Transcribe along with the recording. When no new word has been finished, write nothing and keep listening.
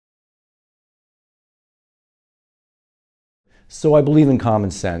So I believe in common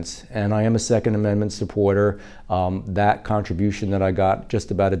sense, and I am a Second Amendment supporter. That contribution that I got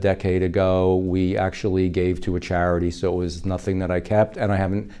just about a decade ago, we actually gave to a charity, so it was nothing that I kept, and I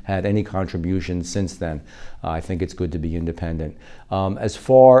haven't had any contributions since then. I think it's good to be independent. As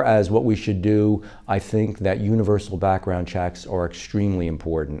far as what we should do, I think that universal background checks are extremely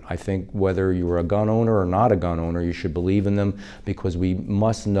important. I think whether you're a gun owner or not a gun owner, you should believe in them, because we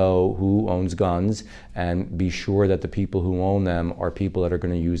must know who owns guns and be sure that the people who own them are people that are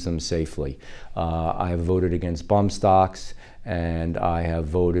going to use them safely. I have voted against bump stocks, and I have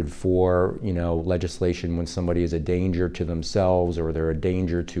voted for, legislation when somebody is a danger to themselves or they're a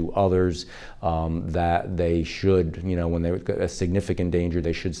danger to others, that they should, when they're a significant danger,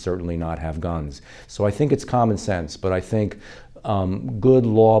 they should certainly not have guns. So I think it's common sense, but I think good,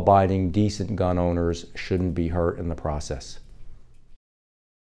 law-abiding, decent gun owners shouldn't be hurt in the process.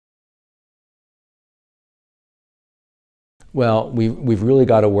 Well, we've really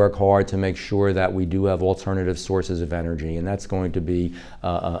got to work hard to make sure that we do have alternative sources of energy, and that's going to be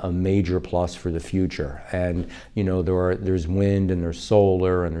a major plus for the future. And there's wind, and there's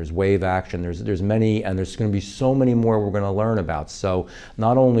solar, and there's wave action. There's many, and there's going to be so many more we're going to learn about. So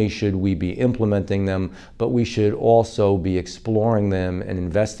not only should we be implementing them, but we should also be exploring them and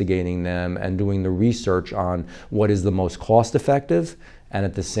investigating them and doing the research on what is the most cost-effective, and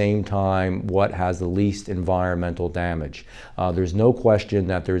at the same time, what has the least environmental damage. There's no question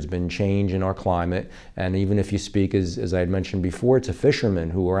that there's been change in our climate, and even if you speak, as I had mentioned before, to fishermen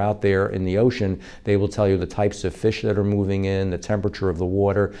who are out there in the ocean, they will tell you the types of fish that are moving in, the temperature of the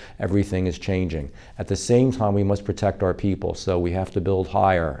water, everything is changing. At the same time, we must protect our people, so we have to build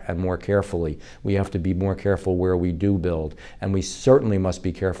higher and more carefully. We have to be more careful where we do build, and we certainly must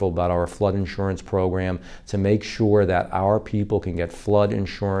be careful about our flood insurance program to make sure that our people can get flood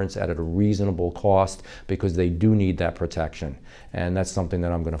insurance at a reasonable cost, because they do need that protection, and that's something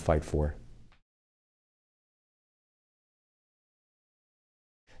that I'm going to fight for.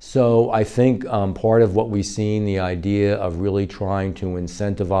 So I think part of what we've seen, the idea of really trying to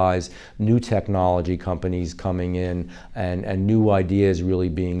incentivize new technology companies coming in and new ideas really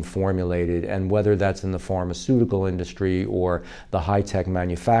being formulated, and whether that's in the pharmaceutical industry or the high-tech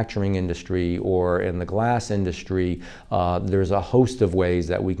manufacturing industry or in the glass industry, there's a host of ways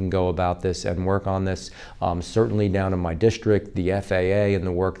that we can go about this and work on this. Certainly down in my district, the FAA and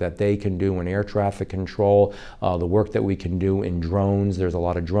the work that they can do in air traffic control, the work that we can do in drones. There's a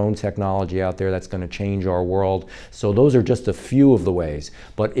lot of drone technology out there that's going to change our world. So those are just a few of the ways,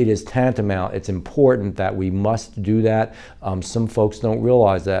 but it is tantamount. It's important that we must do that. Some folks don't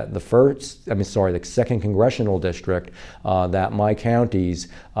realize that the second congressional district, that my counties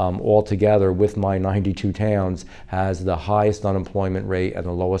altogether with my 92 towns has the highest unemployment rate and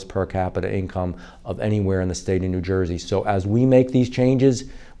the lowest per capita income of anywhere in the state of New Jersey. So as we make these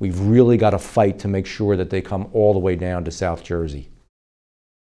changes, we've really got to fight to make sure that they come all the way down to South Jersey.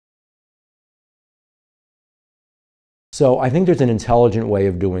 So I think there's an intelligent way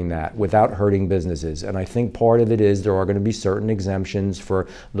of doing that without hurting businesses, and I think part of it is there are going to be certain exemptions for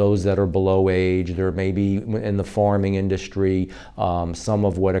those that are below age. There may be in the farming industry, some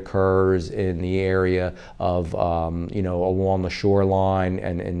of what occurs in the area of along the shoreline,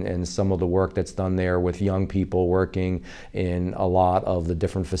 and some of the work that's done there with young people working in a lot of the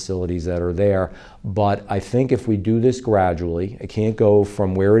different facilities that are there. But I think if we do this gradually, it can't go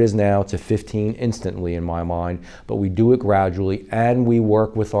from where it is now to 15 instantly in my mind, but we do it gradually, and we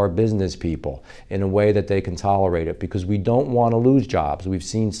work with our business people in a way that they can tolerate it, because we don't want to lose jobs. We've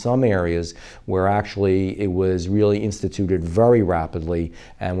seen some areas where actually it was really instituted very rapidly,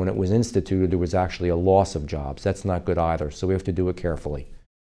 and when it was instituted there was actually a loss of jobs. That's not good either, so we have to do it carefully.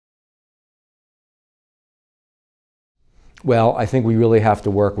 Well, I think we really have to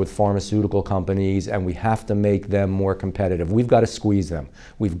work with pharmaceutical companies, and we have to make them more competitive. We've got to squeeze them.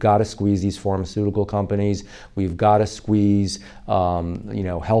 We've got to squeeze these pharmaceutical companies. We've got to squeeze,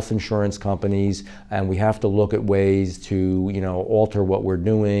 health insurance companies, and we have to look at ways to, alter what we're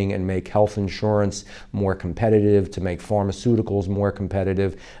doing and make health insurance more competitive, to make pharmaceuticals more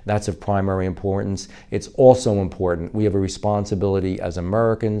competitive. That's of primary importance. It's also important. We have a responsibility as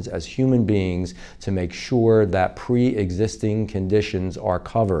Americans, as human beings, to make sure that pre-existing conditions are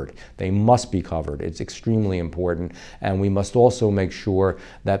covered. They must be covered. It's extremely important. And we must also make sure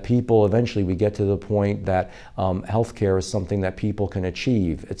that people, eventually we get to the point that healthcare is something that people can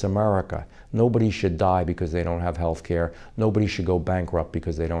achieve. It's America. Nobody should die because they don't have healthcare. Nobody should go bankrupt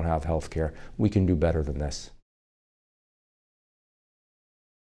because they don't have healthcare. We can do better than this.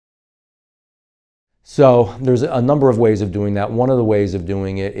 So there's a number of ways of doing that. One of the ways of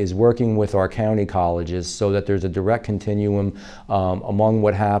doing it is working with our county colleges so that there's a direct continuum among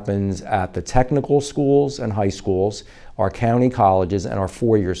what happens at the technical schools and high schools, our county colleges, and our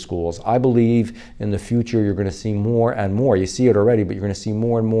four-year schools. I believe in the future you're going to see more and more. You see it already, but you're going to see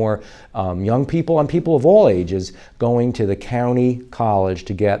more and more young people and people of all ages going to the county college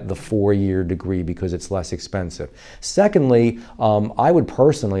to get the four-year degree because it's less expensive. Secondly, I would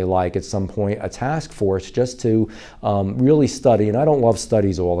personally like at some point a task force just to really study, and I don't love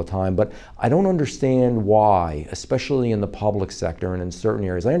studies all the time, but I don't understand why, especially in the public sector and in certain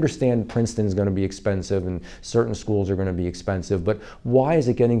areas. I understand Princeton's going to be expensive and certain schools are going to be expensive, but why is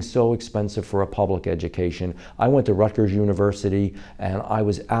it getting so expensive for a public education? I went to Rutgers University and I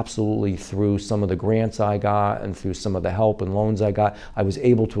was absolutely, through some of the grants I got and through some of the help and loans I got, I was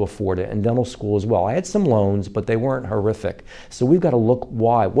able to afford it, and dental school as well. I had some loans, but they weren't horrific. So we've got to look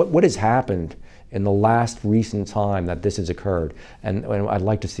why. What has happened in the last recent time that this has occurred? And I'd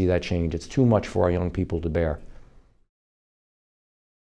like to see that change. It's too much for our young people to bear.